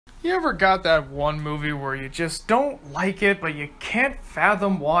You ever got that one movie where you just don't like it, but you can't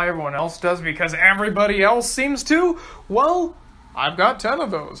fathom why everyone else does because everybody else seems to? Well, I've got 10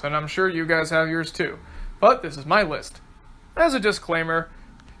 of those, and I'm sure you guys have yours too. But this is my list. As a disclaimer,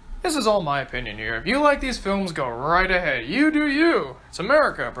 this is all my opinion here. If you like these films, go right ahead. You do you. It's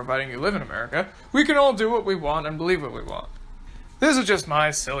America, providing you live in America. We can all do what we want and believe what we want. This is just my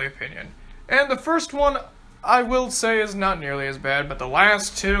silly opinion. And the first one, I will say, is not nearly as bad, but the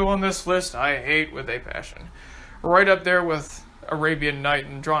last two on this list I hate with a passion. Right up there with Arabian Night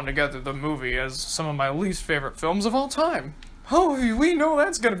and Drawn Together the movie as some of my least favorite films of all time. Oh, we know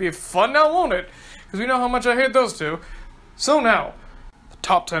that's going to be fun now, won't it? Because we know how much I hate those two. So now, the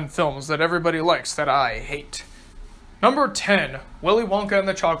top 10 films that everybody likes that I hate. Number 10, Willy Wonka and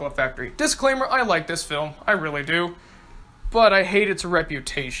the Chocolate Factory. Disclaimer, I like this film, I really do. But I hate its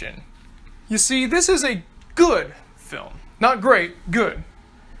reputation. You see, this is a good film. Not great, good.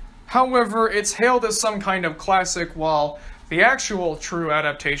 However, it's hailed as some kind of classic, while the actual true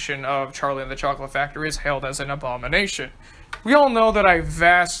adaptation of Charlie and the Chocolate Factory is hailed as an abomination. We all know that I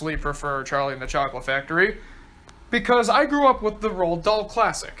vastly prefer Charlie and the Chocolate Factory, because I grew up with the Roald Dahl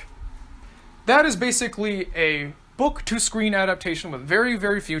classic. That is basically a book-to-screen adaptation with very,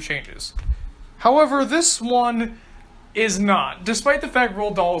 very few changes. However, this one is not. Despite the fact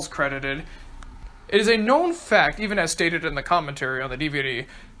Roald Dahl is credited, it is a known fact, even as stated in the commentary on the DVD,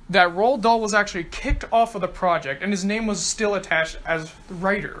 that Roald Dahl was actually kicked off of the project and his name was still attached as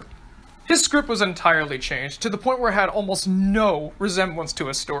writer. His script was entirely changed, to the point where it had almost no resemblance to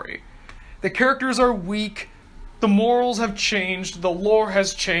a story. The characters are weak, the morals have changed, the lore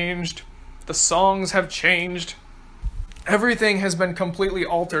has changed, the songs have changed. Everything has been completely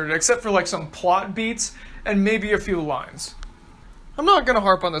altered, except for like some plot beats and maybe a few lines. I'm not going to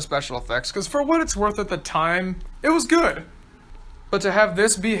harp on the special effects, because for what it's worth at the time, it was good. But to have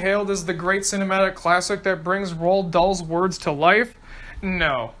this be hailed as the great cinematic classic that brings Roald Dahl's words to life?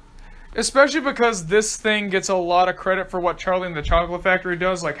 No. Especially because this thing gets a lot of credit for what Charlie and the Chocolate Factory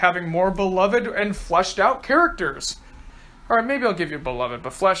does, like having more beloved and fleshed out characters. Alright, maybe I'll give you beloved,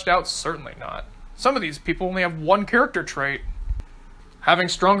 but fleshed out, certainly not. Some of these people only have one character trait. Having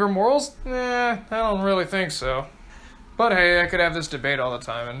stronger morals? I don't really think so. But hey, I could have this debate all the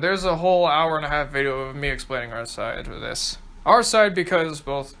time, and there's a whole hour-and-a-half video of me explaining our side to this. Our side because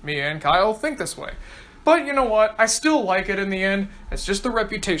both me and Kyle think this way. But you know what, I still like it in the end, it's just the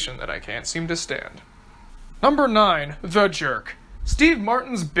reputation that I can't seem to stand. Number 9, The Jerk. Steve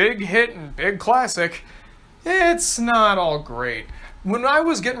Martin's big hit and big classic. It's not all great. When I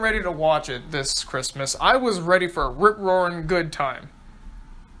was getting ready to watch it this Christmas, I was ready for a rip-roaring good time.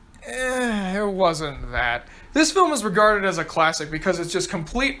 It wasn't that. This film is regarded as a classic because it's just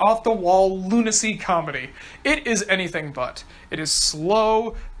complete off-the-wall lunacy comedy. It is anything but. It is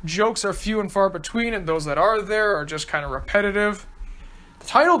slow, jokes are few and far between, and those that are there are just kind of repetitive. The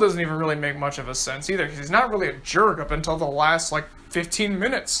title doesn't even really make much of a sense either, because he's not really a jerk up until the last, 15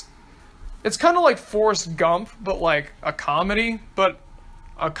 minutes. It's kind of like Forrest Gump, but like a comedy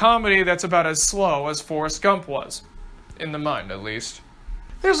that's about as slow as Forrest Gump was. In the mind, at least.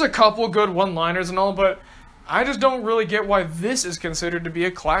 There's a couple good one-liners and all, but I just don't really get why this is considered to be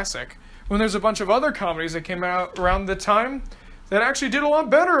a classic, when there's a bunch of other comedies that came out around the time that actually did a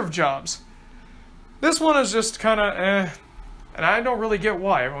lot better of jobs. This one is just kind of and I don't really get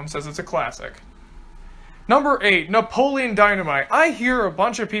why everyone says it's a classic. Number 8, Napoleon Dynamite. I hear a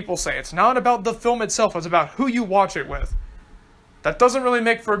bunch of people say it's not about the film itself, it's about who you watch it with. That doesn't really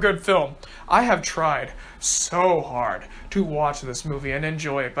make for a good film. I have tried so hard to watch this movie and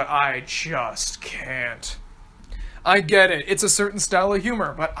enjoy it, but I just can't. I get it, it's a certain style of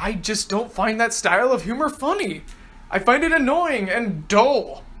humor, but I just don't find that style of humor funny. I find it annoying and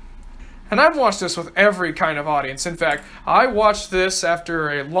dull. And I've watched this with every kind of audience. In fact, I watched this after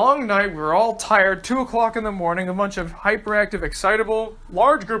a long night. We were all tired, 2 o'clock in the morning, a bunch of hyperactive, excitable,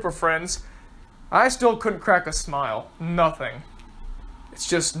 large group of friends. I still couldn't crack a smile. Nothing. It's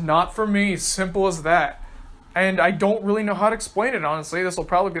just not for me, simple as that. And I don't really know how to explain it, honestly. This will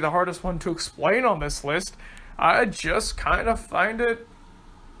probably be the hardest one to explain on this list. I just kind of find it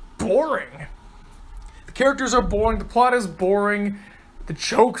boring. The characters are boring, the plot is boring, the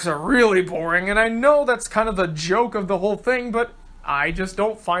jokes are really boring, and I know that's kind of the joke of the whole thing, but I just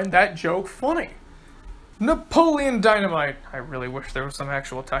don't find that joke funny. Napoleon Dynamite. I really wish there was some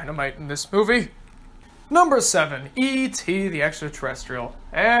actual dynamite in this movie. Number 7, E.T. the Extraterrestrial.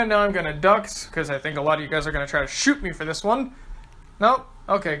 And now I'm gonna duck, because I think a lot of you guys are gonna try to shoot me for this one. Nope.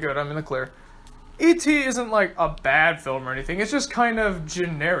 Okay, good, I'm in the clear. E.T. isn't like a bad film or anything, it's just kind of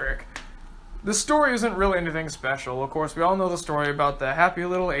generic. The story isn't really anything special. Of course, we all know the story about the happy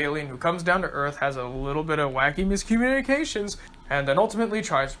little alien who comes down to Earth, has a little bit of wacky miscommunications, and then ultimately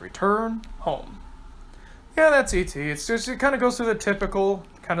tries to return home. Yeah, that's E.T. It kind of goes through the typical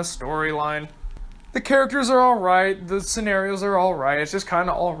kind of storyline. The characters are alright, the scenarios are alright, it's just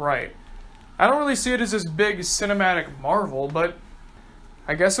kind of alright. I don't really see it as this big cinematic marvel, but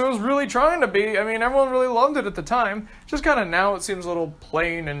I guess it was really trying to be. I mean, everyone really loved it at the time. Just kind of now it seems a little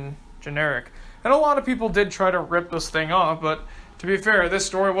plain and generic. And a lot of people did try to rip this thing off, but to be fair, this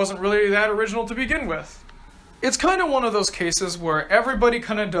story wasn't really that original to begin with. It's kind of one of those cases where everybody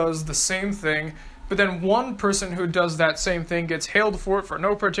kind of does the same thing, but then one person who does that same thing gets hailed for it for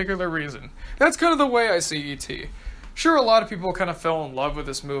no particular reason. That's kind of the way I see E.T. Sure, a lot of people kind of fell in love with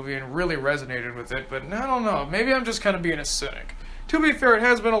this movie and really resonated with it, but I don't know, maybe I'm just kind of being a cynic. To be fair, it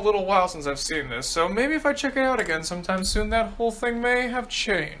has been a little while since I've seen this, so maybe if I check it out again sometime soon, that whole thing may have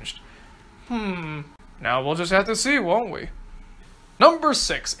changed. Now we'll just have to see, won't we? Number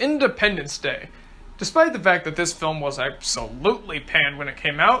 6, Independence Day. Despite the fact that this film was absolutely panned when it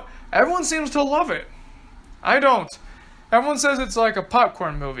came out, everyone seems to love it. I don't. Everyone says it's like a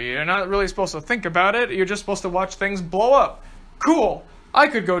popcorn movie. You're not really supposed to think about it, you're just supposed to watch things blow up. Cool. I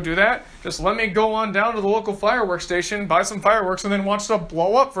could go do that. Just let me go on down to the local fireworks station, buy some fireworks, and then watch stuff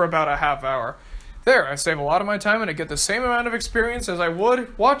blow up for about a half hour. There, I save a lot of my time and I get the same amount of experience as I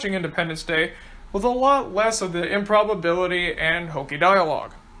would watching Independence Day, with a lot less of the improbability and hokey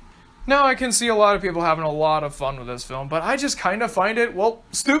dialogue. Now, I can see a lot of people having a lot of fun with this film, but I just kind of find it, well,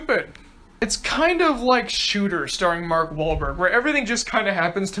 stupid. It's kind of like Shooter starring Mark Wahlberg, where everything just kind of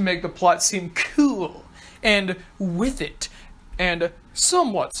happens to make the plot seem cool, and with it, and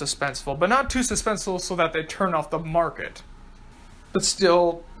somewhat suspenseful, but not too suspenseful so that they turn off the market. But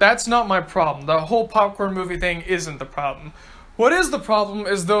still, that's not my problem. The whole popcorn movie thing isn't the problem. What is the problem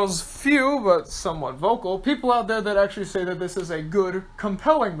is those few, but somewhat vocal, people out there that actually say that this is a good,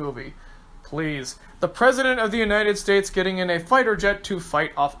 compelling movie. Please. The President of the United States getting in a fighter jet to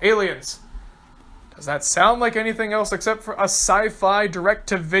fight off aliens. Does that sound like anything else except for a sci-fi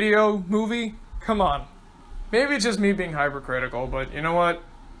direct-to-video movie? Come on. Maybe it's just me being hypercritical, but you know what?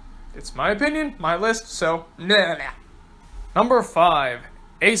 It's my opinion, my list, so nah. Number 5,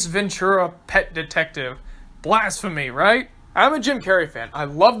 Ace Ventura, Pet Detective. Blasphemy, right? I'm a Jim Carrey fan. I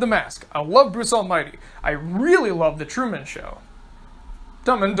love The Mask. I love Bruce Almighty. I really love The Truman Show.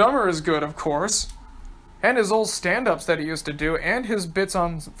 Dumb and Dumber is good, of course. And his old stand-ups that he used to do, and his bits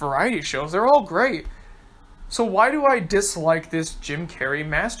on variety shows, they're all great. So why do I dislike this Jim Carrey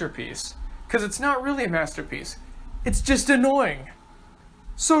masterpiece? Because it's not really a masterpiece. It's just annoying.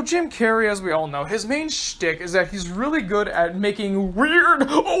 So Jim Carrey, as we all know, his main shtick is that he's really good at making weird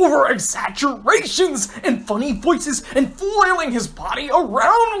over-exaggerations and funny voices and flailing his body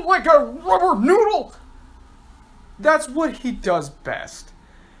around like a rubber noodle. That's what he does best.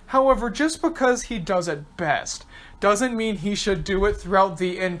 However, just because he does it best doesn't mean he should do it throughout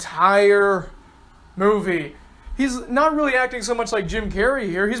the entire movie. He's not really acting so much like Jim Carrey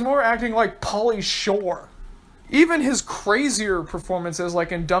here, he's more acting like Pauly Shore. Even his crazier performances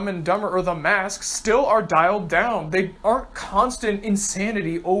like in Dumb and Dumber or The Mask still are dialed down. They aren't constant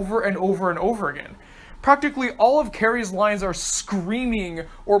insanity over and over and over again. Practically all of Carrey's lines are screaming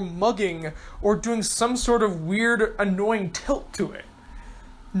or mugging or doing some sort of weird, annoying tilt to it.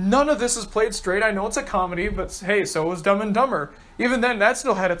 None of this is played straight. I know it's a comedy, but hey, so was Dumb and Dumber. Even then, that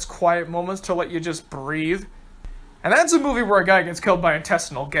still had its quiet moments to let you just breathe. And that's a movie where a guy gets killed by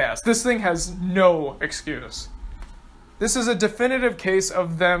intestinal gas. This thing has no excuse. This is a definitive case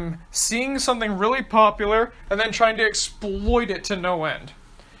of them seeing something really popular and then trying to exploit it to no end.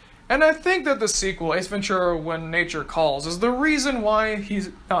 And I think that the sequel, Ace Ventura When Nature Calls, is the reason why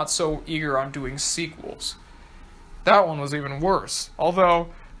he's not so eager on doing sequels. That one was even worse, although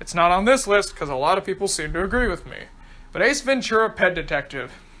it's not on this list because a lot of people seem to agree with me. But Ace Ventura Pet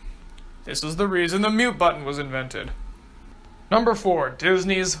Detective. This is the reason the mute button was invented. Number 4,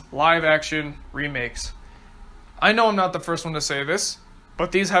 Disney's live-action remakes. I know I'm not the first one to say this,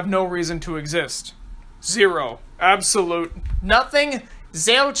 but these have no reason to exist. Zero. Absolute. Nothing.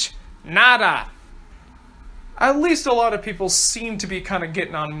 Zilch. Nada. At least a lot of people seem to be kind of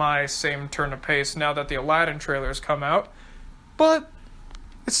getting on my same turn of pace now that the Aladdin trailers come out. But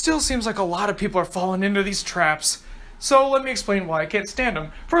it still seems like a lot of people are falling into these traps. So let me explain why I can't stand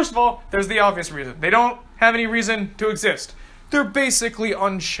them. First of all, there's the obvious reason. They don't have any reason to exist. They're basically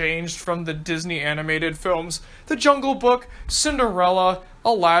unchanged from the Disney animated films. The Jungle Book, Cinderella,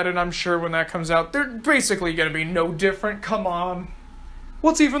 Aladdin, I'm sure when that comes out, they're basically going to be no different. Come on.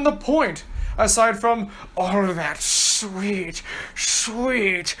 What's even the point? aside from all of that sweet,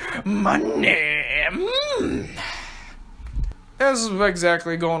 sweet money. This is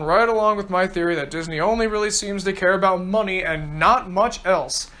exactly going right along with my theory that Disney only really seems to care about money and not much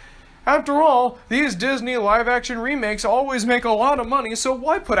else. After all, these Disney live-action remakes always make a lot of money, so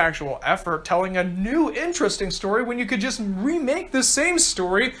why put actual effort telling a new, interesting story when you could just remake the same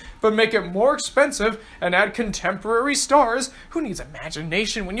story, but make it more expensive and add contemporary stars? Who needs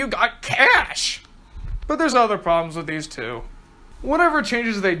imagination when you got cash? But there's other problems with these too. Whatever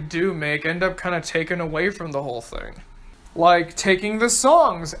changes they do make end up kind of taken away from the whole thing. Like taking the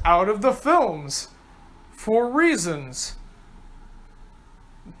songs out of the films. For reasons.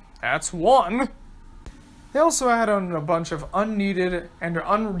 That's one. They also add on a bunch of unneeded and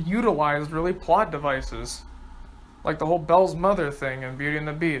unutilized, really, plot devices. Like the whole Belle's mother thing in Beauty and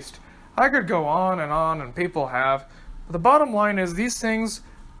the Beast. I could go on, and people have. But the bottom line is these things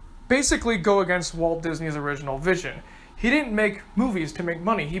basically go against Walt Disney's original vision. He didn't make movies to make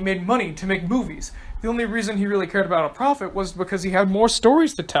money. He made money to make movies. The only reason he really cared about a profit was because he had more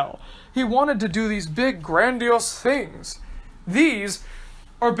stories to tell. He wanted to do these big, grandiose things. These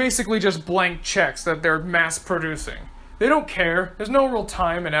are basically just blank checks that they're mass producing. They don't care. There's no real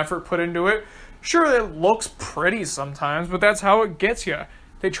time and effort put into it. Sure, it looks pretty sometimes, but that's how it gets you.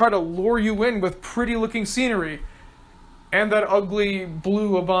 They try to lure you in with pretty looking scenery and that ugly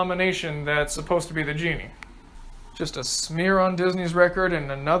blue abomination that's supposed to be the genie. Just a smear on Disney's record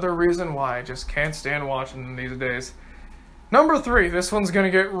and another reason why I just can't stand watching them these days. Number 3, this one's gonna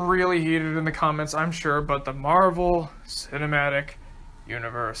get really heated in the comments, I'm sure, but the Marvel Cinematic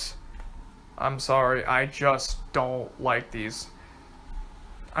Universe. I'm sorry, I just don't like these.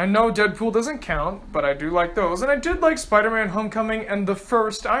 I know Deadpool doesn't count, but I do like those, and I did like Spider-Man Homecoming and the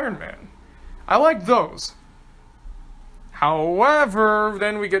first Iron Man. I like those. However,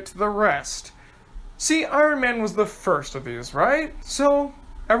 then we get to the rest. See, Iron Man was the first of these, right? So,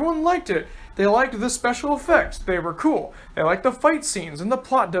 everyone liked it. They liked the special effects. They were cool. They liked the fight scenes and the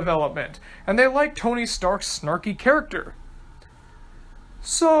plot development. And they liked Tony Stark's snarky character.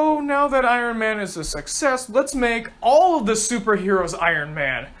 So, now that Iron Man is a success, let's make all of the superheroes Iron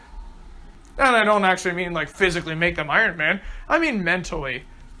Man. And I don't actually mean like physically make them Iron Man. I mean mentally.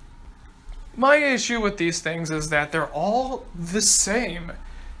 My issue with these things is that they're all the same.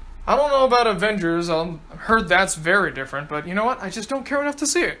 I don't know about Avengers, I've heard that's very different, but you know what? I just don't care enough to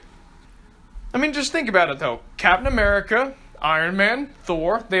see it. I mean, just think about it though. Captain America, Iron Man,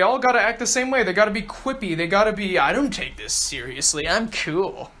 Thor, they all gotta act the same way. They gotta be quippy, they gotta be, I don't take this seriously, I'm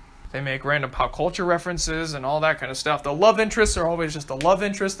cool. They make random pop culture references and all that kind of stuff. The love interests are always just the love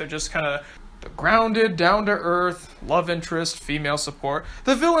interest, they're just kind of the grounded, down-to-earth, love interest, female support.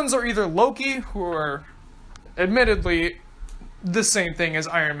 The villains are either Loki, who are admittedly the same thing as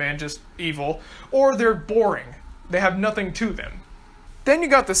Iron Man, just evil, or they're boring. They have nothing to them. Then you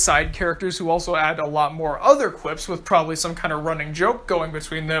got the side characters who also add a lot more other quips with probably some kind of running joke going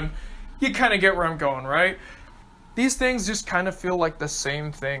between them. You kind of get where I'm going, right? These things just kind of feel like the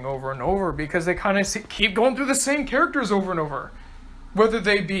same thing over and over because they kind of keep going through the same characters over and over. Whether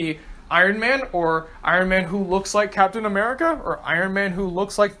they be Iron Man, or Iron Man who looks like Captain America, or Iron Man who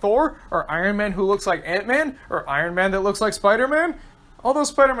looks like Thor, or Iron Man who looks like Ant-Man, or Iron Man that looks like Spider-Man. Although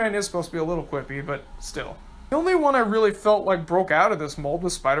Spider-Man is supposed to be a little quippy, but still. The only one I really felt like broke out of this mold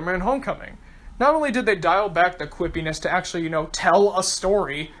was Spider-Man Homecoming. Not only did they dial back the quippiness to actually, tell a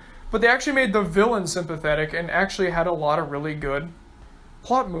story, but they actually made the villain sympathetic and actually had a lot of really good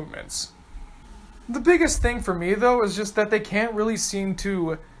plot movements. The biggest thing for me, though, is just that they can't really seem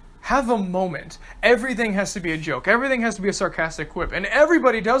to have a moment. Everything has to be a joke. Everything has to be a sarcastic quip. And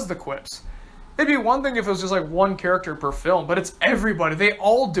everybody does the quips. It'd be one thing if it was just like one character per film, but it's everybody. They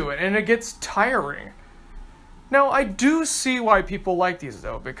all do it, and it gets tiring. Now, I do see why people like these,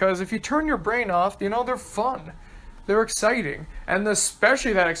 though, because if you turn your brain off, they're fun. They're exciting. And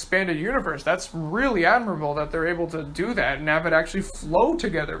especially that expanded universe, that's really admirable that they're able to do that and have it actually flow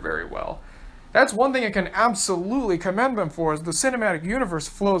together very well. That's one thing I can absolutely commend them for, is the cinematic universe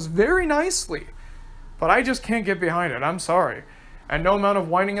flows very nicely. But I just can't get behind it, I'm sorry. And no amount of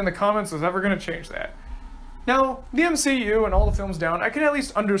whining in the comments is ever going to change that. Now, the MCU and all the films down, I can at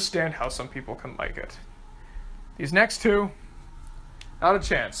least understand how some people can like it. These next two, not a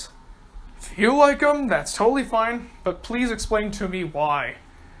chance. If you like them, that's totally fine, but please explain to me why.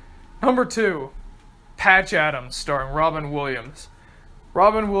 Number 2, Patch Adams, starring Robin Williams.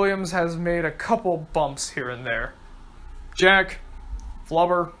 Robin Williams has made a couple bumps here and there. Jack,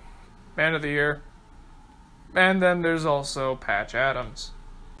 Flubber, Man of the Year, and then there's also Patch Adams.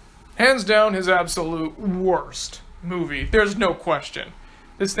 Hands down his absolute worst movie, there's no question.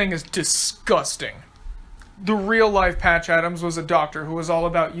 This thing is disgusting. The real-life Patch Adams was a doctor who was all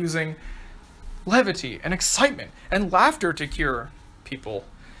about using levity and excitement and laughter to cure people.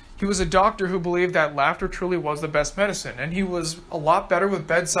 He was a doctor who believed that laughter truly was the best medicine, and he was a lot better with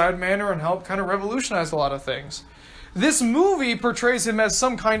bedside manner and helped kind of revolutionize a lot of things. This movie portrays him as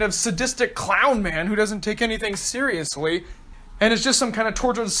some kind of sadistic clown man who doesn't take anything seriously, and is just some kind of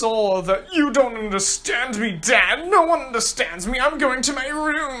tortured soul of the, "You don't understand me, Dad. No one understands me. I'm going to my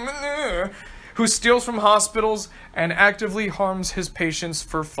room," who steals from hospitals and actively harms his patients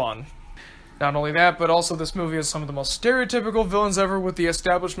for fun. Not only that, but also this movie has some of the most stereotypical villains ever, with the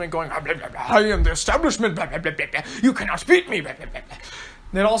establishment going, "I am the establishment, you cannot beat me."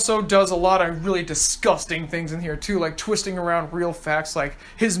 It also does a lot of really disgusting things in here too, like twisting around real facts, like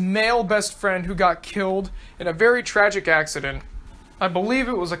his male best friend who got killed in a very tragic accident. I believe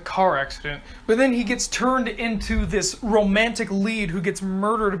it was a car accident, but then he gets turned into this romantic lead who gets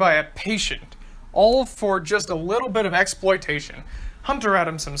murdered by a patient, all for just a little bit of exploitation. Hunter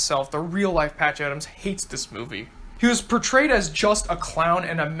Adams himself, the real-life Patch Adams, hates this movie. He was portrayed as just a clown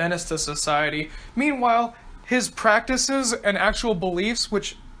and a menace to society. Meanwhile, his practices and actual beliefs,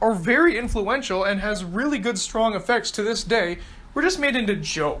 which are very influential and has really good strong effects to this day, were just made into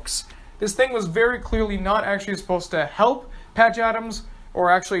jokes. This thing was very clearly not actually supposed to help Patch Adams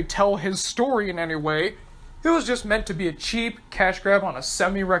or actually tell his story in any way. It was just meant to be a cheap cash grab on a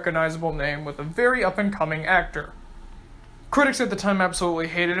semi-recognizable name with a very up-and-coming actor. Critics at the time absolutely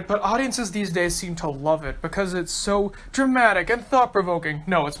hated it, but audiences these days seem to love it because it's so dramatic and thought-provoking.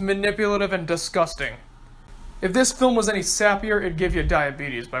 No, it's manipulative and disgusting. If this film was any sappier, it'd give you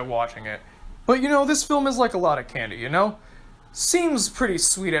diabetes by watching it. But you know, this film is like a lot of candy, you know? Seems pretty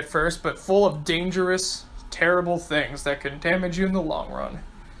sweet at first, but full of dangerous, terrible things that can damage you in the long run.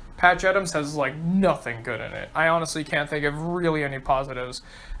 Patch Adams has like nothing good in it. I honestly can't think of really any positives.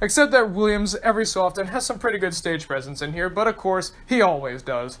 Except that Williams, every so often, has some pretty good stage presence in here, but of course, he always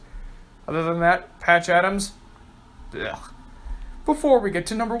does. Other than that, Patch Adams, ugh. Before we get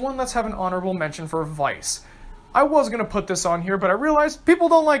to number 1, let's have an honorable mention for Vice. I was going to put this on here, but I realized people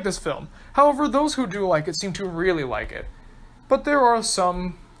don't like this film. However, those who do like it seem to really like it. But there are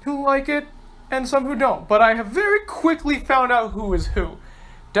some who like it, and some who don't. But I have very quickly found out who is who.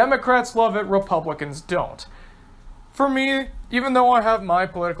 Democrats love it, Republicans don't. For me, even though I have my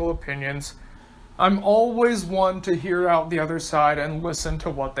political opinions, I'm always one to hear out the other side and listen to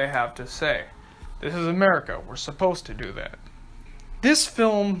what they have to say. This is America. We're supposed to do that. This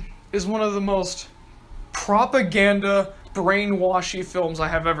film is one of the most propaganda, brainwashy films I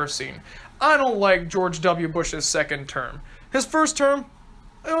have ever seen. I don't like George W. Bush's second term. His first term,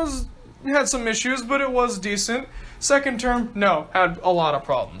 it had some issues, but it was decent. Second term, no, had a lot of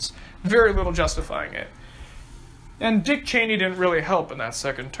problems. Very little justifying it. And Dick Cheney didn't really help in that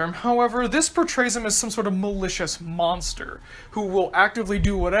second term. However, this portrays him as some sort of malicious monster who will actively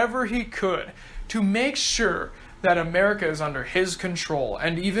do whatever he could to make sure that America is under his control,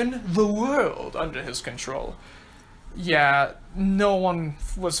 and even the world under his control. Yeah, no one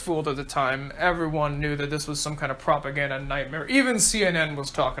was fooled at the time. Everyone knew that this was some kind of propaganda nightmare. Even CNN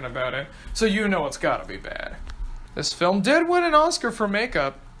was talking about it, so you know it's gotta be bad. This film did win an Oscar for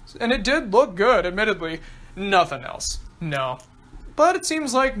makeup, and it did look good, admittedly. Nothing else. No. But it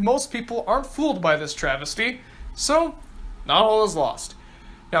seems like most people aren't fooled by this travesty, so not all is lost.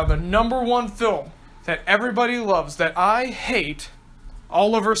 Now, the number 1 film that everybody loves that I hate,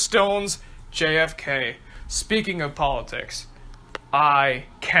 Oliver Stone's JFK. Speaking of politics, I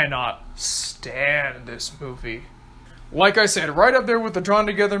cannot stand this movie. Like I said, right up there with the Drawn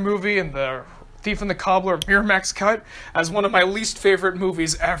Together movie and the Thief and the Cobbler Miramax cut as one of my least favorite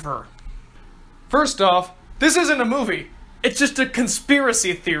movies ever. First off, this isn't a movie. It's just a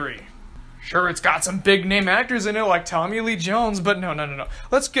conspiracy theory. Sure, it's got some big name actors in it like Tommy Lee Jones, but no.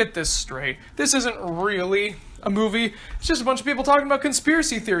 Let's get this straight. This isn't really a movie. It's just a bunch of people talking about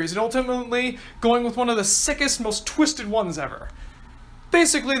conspiracy theories and ultimately going with one of the sickest, most twisted ones ever.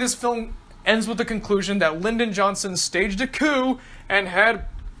 Basically, this film ends with the conclusion that Lyndon Johnson staged a coup and had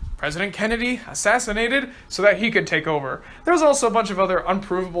President Kennedy assassinated so that he could take over. There's also a bunch of other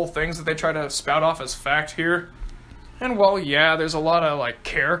unprovable things that they try to spout off as fact here. And well, yeah, there's a lot of, like,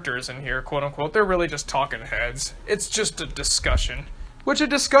 characters in here, quote-unquote. They're really just talking heads. It's just a discussion. Which a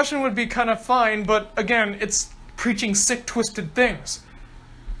discussion would be kind of fine, but again, it's preaching sick, twisted things.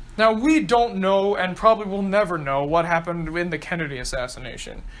 Now, we don't know, and probably will never know, what happened in the Kennedy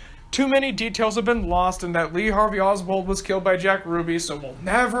assassination. Too many details have been lost, and that Lee Harvey Oswald was killed by Jack Ruby, so we'll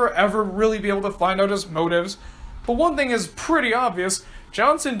never, ever really be able to find out his motives. But one thing is pretty obvious.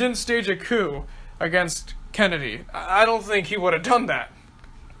 Johnson didn't stage a coup against Kennedy. I don't think he would have done that.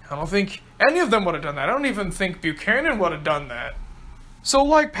 I don't think any of them would have done that. I don't even think Buchanan would have done that. So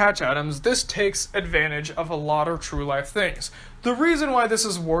like Patch Adams, this takes advantage of a lot of true life things. The reason why this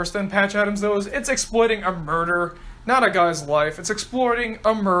is worse than Patch Adams though is it's exploiting a murder, not a guy's life. It's exploiting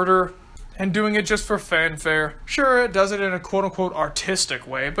a murder and doing it just for fanfare. Sure, it does it in a quote-unquote artistic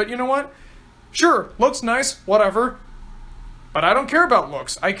way, but you know what? Sure, looks nice, whatever. But I don't care about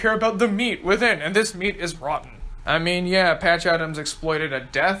looks. I care about the meat within, and this meat is rotten. I mean, yeah, Patch Adams exploited a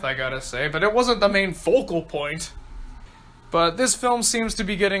death, I gotta say, but it wasn't the main focal point. But this film seems to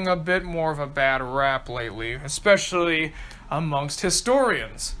be getting a bit more of a bad rap lately, especially amongst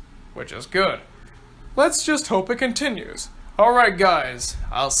historians, which is good. Let's just hope it continues. Alright guys,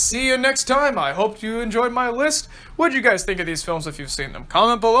 I'll see you next time. I hope you enjoyed my list. What do you guys think of these films if you've seen them?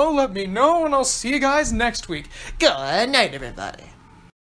 Comment below, let me know, and I'll see you guys next week. Good night, everybody.